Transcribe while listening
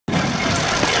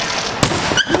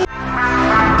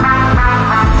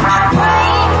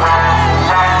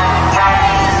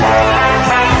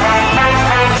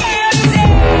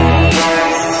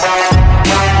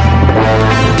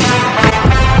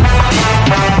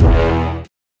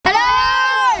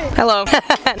Hello.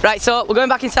 Right, so we're going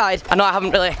back inside. I know I haven't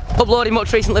really uploaded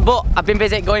much recently, but I've been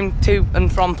busy going to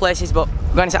and from places, but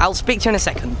we're going inside. I'll speak to you in a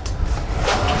second.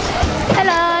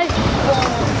 Hello.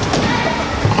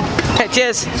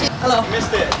 Cheers. Hello. You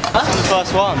missed it. That's the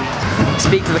first one.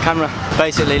 Speak to the camera.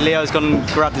 Basically, Leo's gone and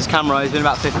grabbed his camera. He's been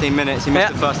about 15 minutes. He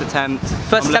missed the first attempt.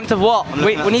 First attempt of what?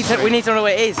 We need to know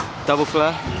what it is. Double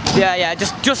flare. Yeah,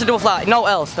 just a double flare. No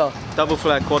else though. Double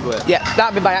flare quad whip. Yeah,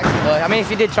 that'd be by accident though. I mean, if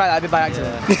you did try that, it'd be by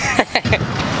accident.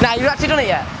 Yeah. Nah, you've actually done it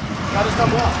yet? I just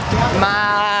done what?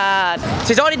 Mad. So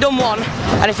he's already done one,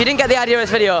 and if you didn't get the idea of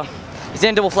this video, he's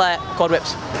doing double flare quad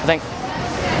whips, I think.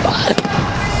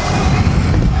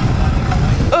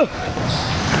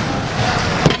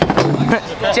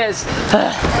 Cheers.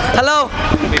 Hello.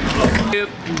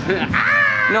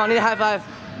 No, I need a high five.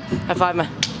 High five me.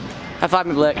 High five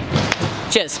me, Blake.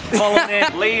 Cheers. Follow me,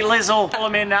 Lee Lizzle. Follow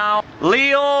me now.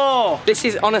 Leo! This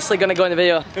is honestly gonna go in the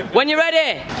video. When you're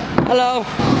ready. Hello.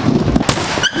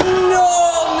 No.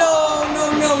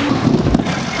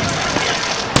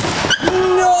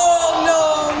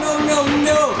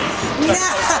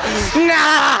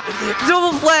 Nah!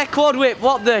 Double flare quad whip,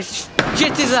 what the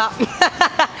shit is that?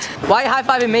 Why are you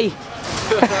high-fiving me?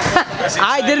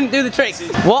 I didn't do the trick.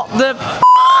 What the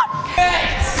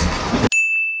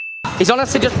He's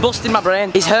honestly just busted my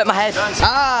brain. He's hurt my head.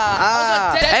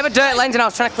 I have a dirty lens and I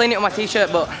was trying to clean it on my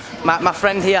t-shirt, but my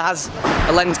friend here has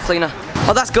a lens cleaner.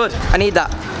 Oh, that's good. I need that.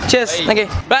 Cheers. Thank you.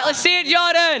 Right, let's see it,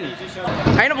 Jordan.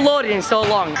 I ain't uploaded in so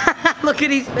long. Look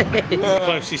at his face.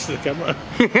 Closest to the camera.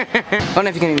 I don't know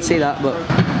if you can even see that, but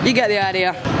you get the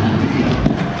idea.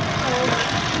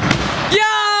 Yo!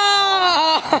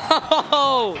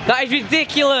 That is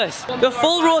ridiculous. The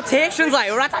full rotation's like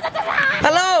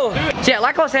hello. Yeah,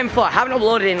 like I was saying before, I haven't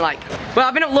uploaded in like, well,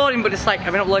 I've been uploading, but it's like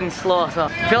I've been uploading slow, so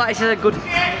I feel like this is a good.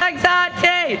 Thanks,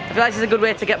 Archie. I feel like this is a good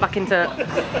way to get back into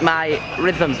my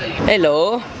rhythm.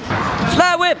 Hello.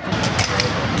 Flare whip.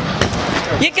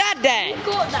 You got that. You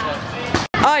got that.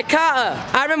 Alright, Carter.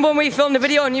 I remember when we filmed the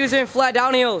video and you was doing flare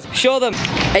downhills. Show them.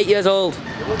 8 years old.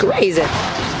 Crazy.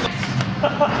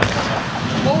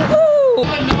 Woo.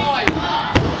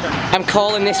 I'm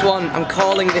calling this one. I'm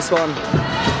calling this one.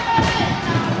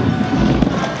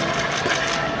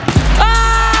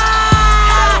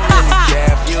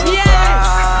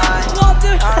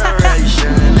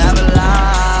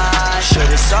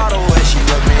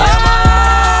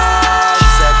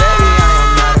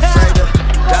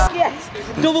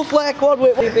 Double flare quad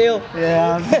whip, what do you feel?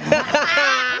 Yeah.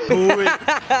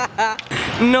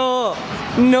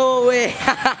 No way.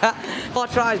 4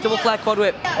 tries, double flare quad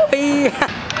whip. You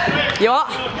what?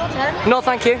 Your turn. No,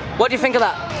 thank you. What do you think of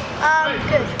that?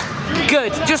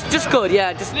 Good. Good, just good,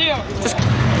 yeah. Just.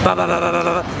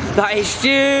 That is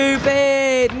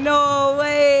stupid. No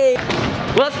way.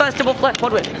 World's first double flare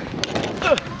quad whip.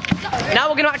 Now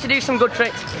we're gonna actually do some good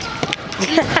tricks.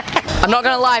 I'm not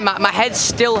gonna lie, my head's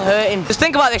still hurting. Just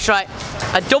think about this, right?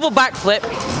 A double backflip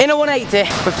in a 180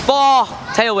 with 4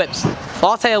 tail whips.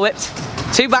 4 tail whips,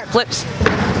 2 backflips,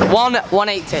 1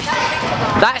 180.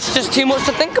 That's just too much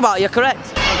to think about, you're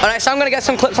correct. Alright, so I'm gonna get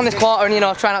some clips on this quarter and, you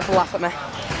know, try not to laugh at me.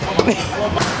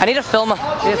 I need a filmer.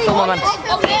 I need a filmer, man.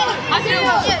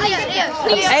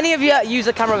 Any of you use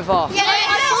a camera before?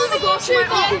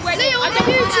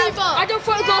 I done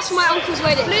photographs for my uncle's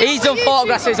wedding. He's done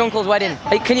photographs for his uncle's wedding.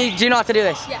 Hey, do you know how to do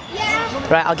this? Yeah.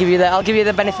 Right, I'll give you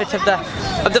the benefit of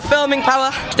the filming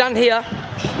power. Stand here,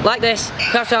 like this,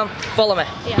 crouch down, follow me.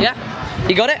 Yeah?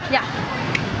 You got it? Yeah.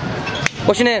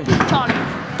 What's your name? Charlie.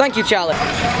 Thank you, Charlie.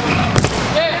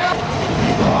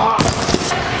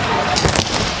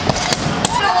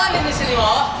 I'm not landing this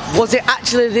anymore. Was it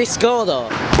actually this go though?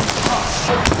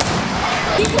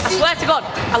 I swear to God,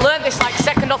 I learned this like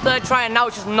 2nd or 3rd try and now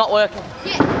it's just not working.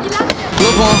 Yeah, you landed it.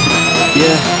 Look on.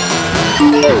 Yeah.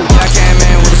 I came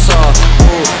in with a saw.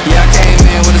 Yeah, I came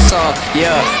in with a saw.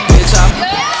 Yeah. Bitch,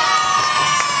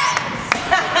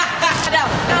 Down.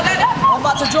 I'm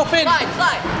about to drop in.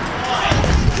 Slide.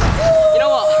 You know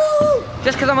what?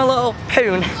 Just because I'm a little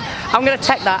poon, I'm going to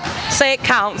take that, say it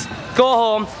counts, go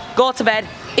home, go to bed,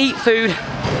 eat food.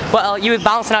 Well, you was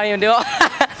bouncing, how you even do it?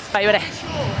 Right, you ready?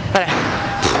 Ready.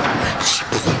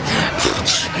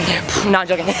 No, I'm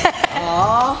joking.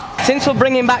 Since we're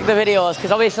bringing back the videos,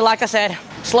 because obviously, like I said,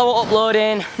 slow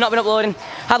uploading, not been uploading,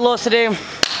 had loads to do.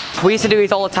 We used to do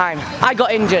these all the time. I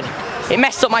got injured. It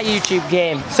messed up my YouTube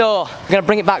game. So, I'm going to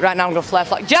bring it back right now. I'm going to flare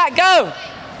flag. Jack, go!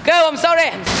 Go, I'm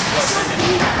sorry.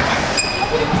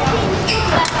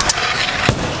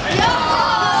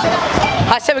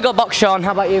 I said we go box, Sean.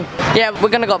 How about you? Yeah, we're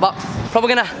going to go box.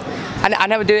 Probably going to I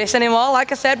never do this anymore.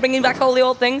 Like I said, bringing back all the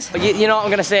old things. But you know what I'm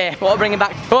gonna say. What we're bringing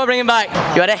back? What we're bringing back?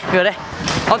 You ready? You ready?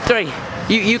 On 3.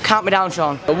 You count me down,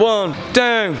 Sean. 1,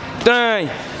 2, 3.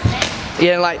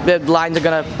 Yeah, like the lines are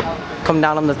gonna come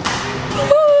down on the.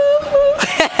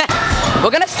 We're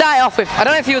gonna start off with, I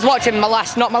don't know if you was watching my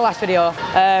last, not my last video,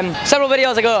 several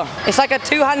videos ago. It's like a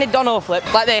two-handed dono flip,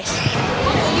 like this.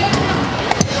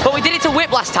 But we did it to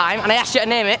whip last time, and I asked you to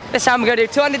name it. This time we're gonna do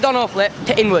two-handed dono flip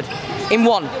to inward, in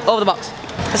one, over the box.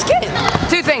 Let's get it.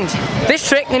 2 things. This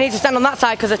trick, you need to stand on that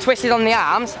side because they're twisted on the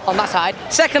arms, on that side.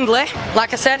 Secondly,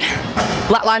 like I said,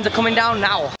 black lines are coming down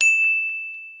now.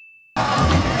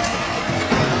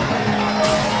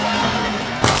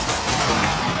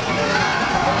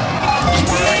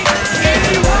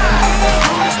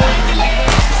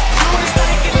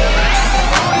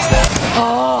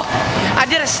 Oh, I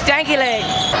did a stanky leg.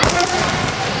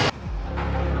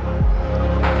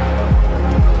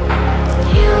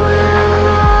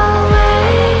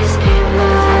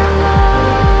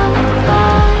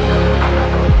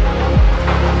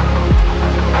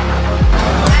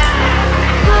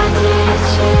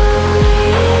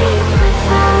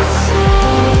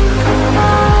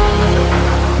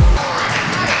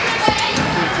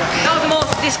 That was the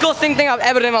most disgusting thing I've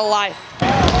ever done in my life.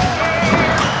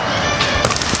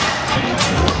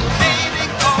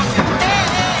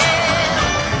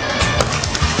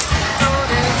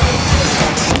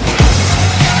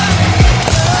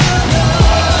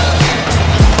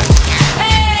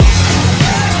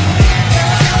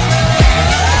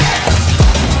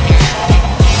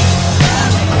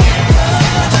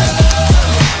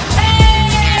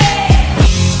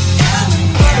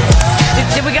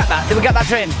 Did we get that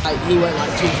train? He went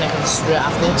like 2 seconds straight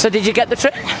after. So did you get the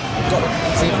train?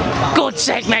 Good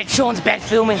sake, mate. Sean's bed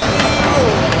filming. Oh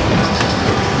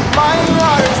my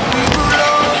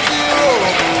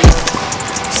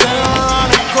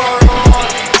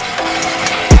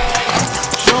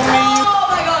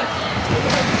god!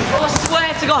 I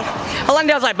swear to God. I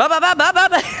landed, I was like, ba ba ba ba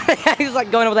ba. He was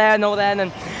like going over there and over there, and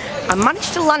then I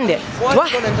managed to land it. Why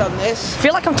have you gone and done this? I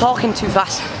feel like I'm talking too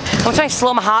fast. I'm trying to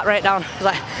slow my heart rate down.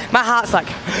 Like my heart's like,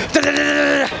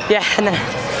 yeah, and then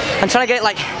I'm trying to get it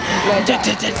like, you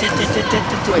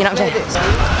know what I'm saying?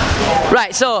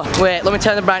 Right, so wait, let me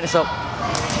turn the brightness up.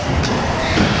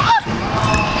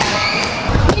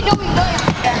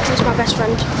 He's my best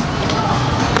friend.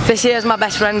 This year's my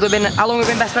best friend. We've been, how long have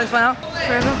we been best friends for now?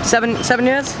 Forever. 7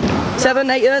 years? 7,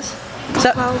 8 years?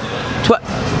 12.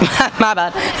 My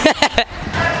bad.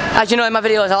 As you know in my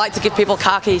videos, I like to give people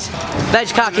car keys. Veg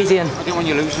car keys, Ian. I didn't want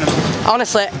you losing them.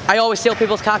 Honestly, I always steal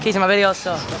people's car keys in my videos,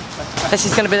 so this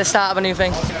is going to be the start of a new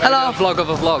thing. Hello. A vlog of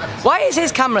a vlog. Why is his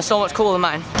camera so much cooler than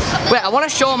mine? Wait, I want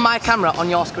to show my camera on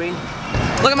your screen.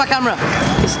 Look at my camera.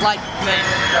 It's like, man,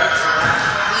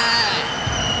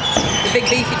 the big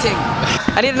beefy thing.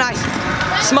 I need a nice,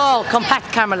 small,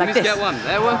 compact camera like this. Get one.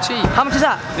 They weren't cheap. How much is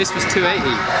that? This was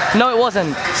 $280. No, it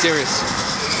wasn't. Serious.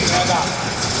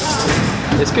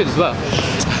 It's good as well.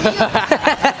 Can I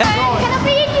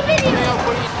be in your video?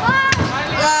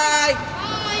 Bye.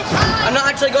 I'm not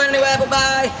actually going anywhere, but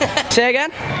bye. Say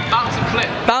again? Bounce and flip.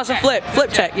 Bounce and flip.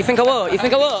 Flip check. You think I won't? You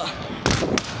think I won't?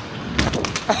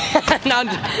 No,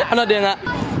 I'm not doing that.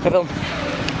 Film.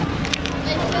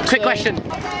 Quick question. Is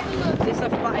this the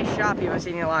fattest Sharpie you've ever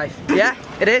seen in your life? Yeah?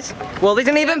 It is? Well, there's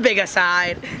an even bigger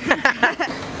side.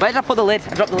 Where did I put the lid?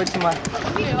 I dropped the lid somewhere.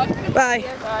 Bye.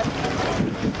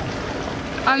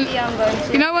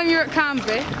 You know when you're at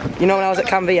Canvey? You know when I was at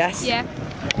Canvey, yes? Yeah.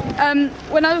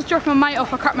 When I was dropping my mate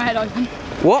off, I cracked my head open.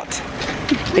 What?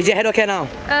 Is your head okay now?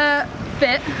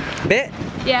 Bit. Bit?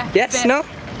 Yeah. Yes? Bit. No?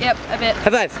 Yep, a bit. High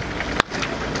five.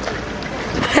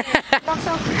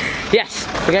 Yes,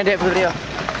 we're going to do it for the video.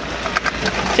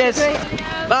 Cheers.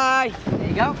 Bye. There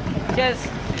you go. Cheers.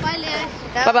 Bye, Leo.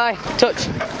 Bye bye. Touch.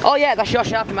 Oh yeah, that's your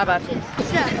Sharpie, my bad.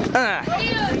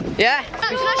 Yeah?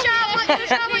 Can I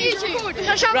shout my YouTube? Can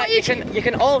I shout my Right, YouTube? you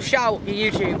can all shout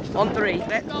your YouTube on 3.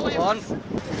 1,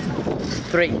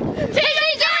 3.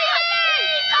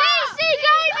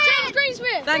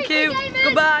 Thank you.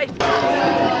 Goodbye.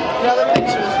 Another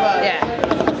picture as well. Yeah.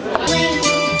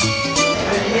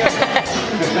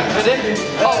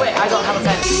 Oh wait, I don't have a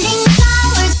pen.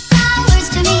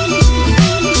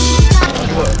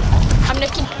 I'm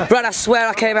looking. Right, I swear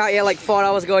I came out here like 4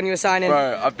 hours ago and you were signing.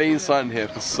 Bro, I've been signed here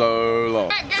for so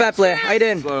long. Fair play, how you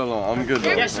doing? So long, I'm good.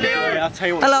 Man. I'll tell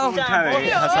you what, Hello. Terry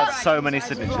has had so many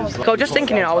signatures. Cool, just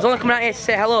thinking, you know, I was only coming out here to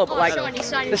say hello, but like,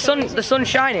 the sun's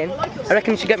shining. I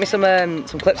reckon you should get me some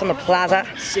clips on the plaza.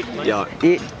 Yeah.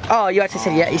 Oh, you actually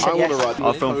said yeah, you said I yes. want to ride.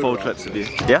 I'll film 4 clips of you.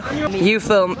 Yeah? You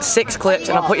film 6 clips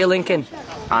and I'll put your link in.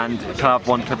 And can I have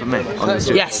one clip of me on this?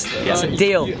 Yes, that's a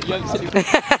deal.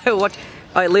 What?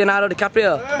 Alright, Leonardo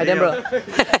DiCaprio, Edinburgh.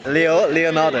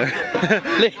 Leonardo.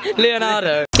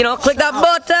 Leonardo. You know, click that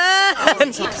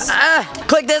button.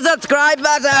 Click the subscribe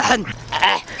button.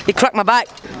 You cracked my back.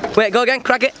 Wait, go again,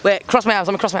 crack it. Wait, cross my arms,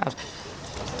 let me cross my arms.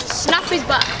 Snap his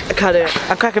back. I can't do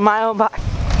it. I'm cracking my own back.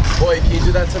 Boy, can you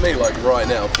do that to me, like, right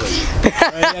now, please?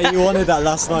 Yeah, you wanted that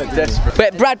last night, didn't you?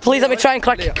 Wait, Brad, please let me try and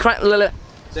crack Lily.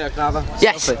 Yeah, can I have a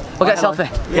Yes, we'll get a selfie.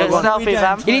 Yeah, selfie,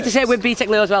 fam. You need to say with BTEC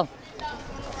Leo as well.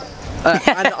 And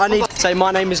I need to say my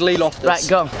name is Lee Loftus. Right,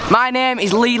 go. My name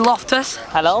is Lee Loftus.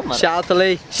 Hello, man. Shout out to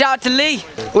Lee. Shout out to Lee.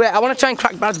 Wait, I want to try and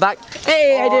crack Brad's back.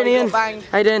 Hey, how you doing, Ian?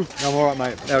 How you doing? I'm alright,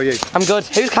 mate. How are you? I'm good.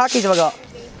 Whose car keys have I got?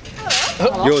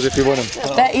 Yours if you want them.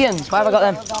 They're Ian's. Why have I got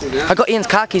them? I got Ian's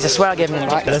car keys. I swear I gave him them.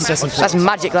 Right? That's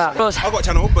magic, that. I've got a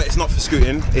channel, but it's not for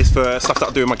scooting. It's for stuff that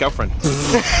I do with my girlfriend.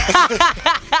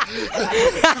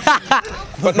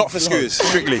 But not for scooters,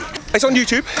 strictly. It's on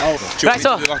YouTube. Oh. Right,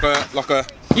 so like a.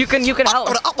 You can help.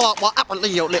 Or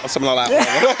something like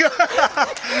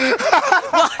that.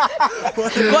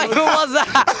 Wait, who was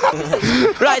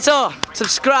that? Right, so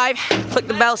subscribe, click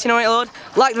the bell so you know when it load.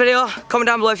 Like the video, comment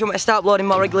down below if you want me to start uploading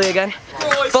more regularly again.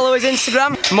 Follow his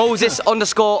Instagram,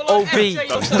 Moses_OB.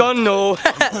 Don't know.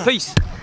 Peace.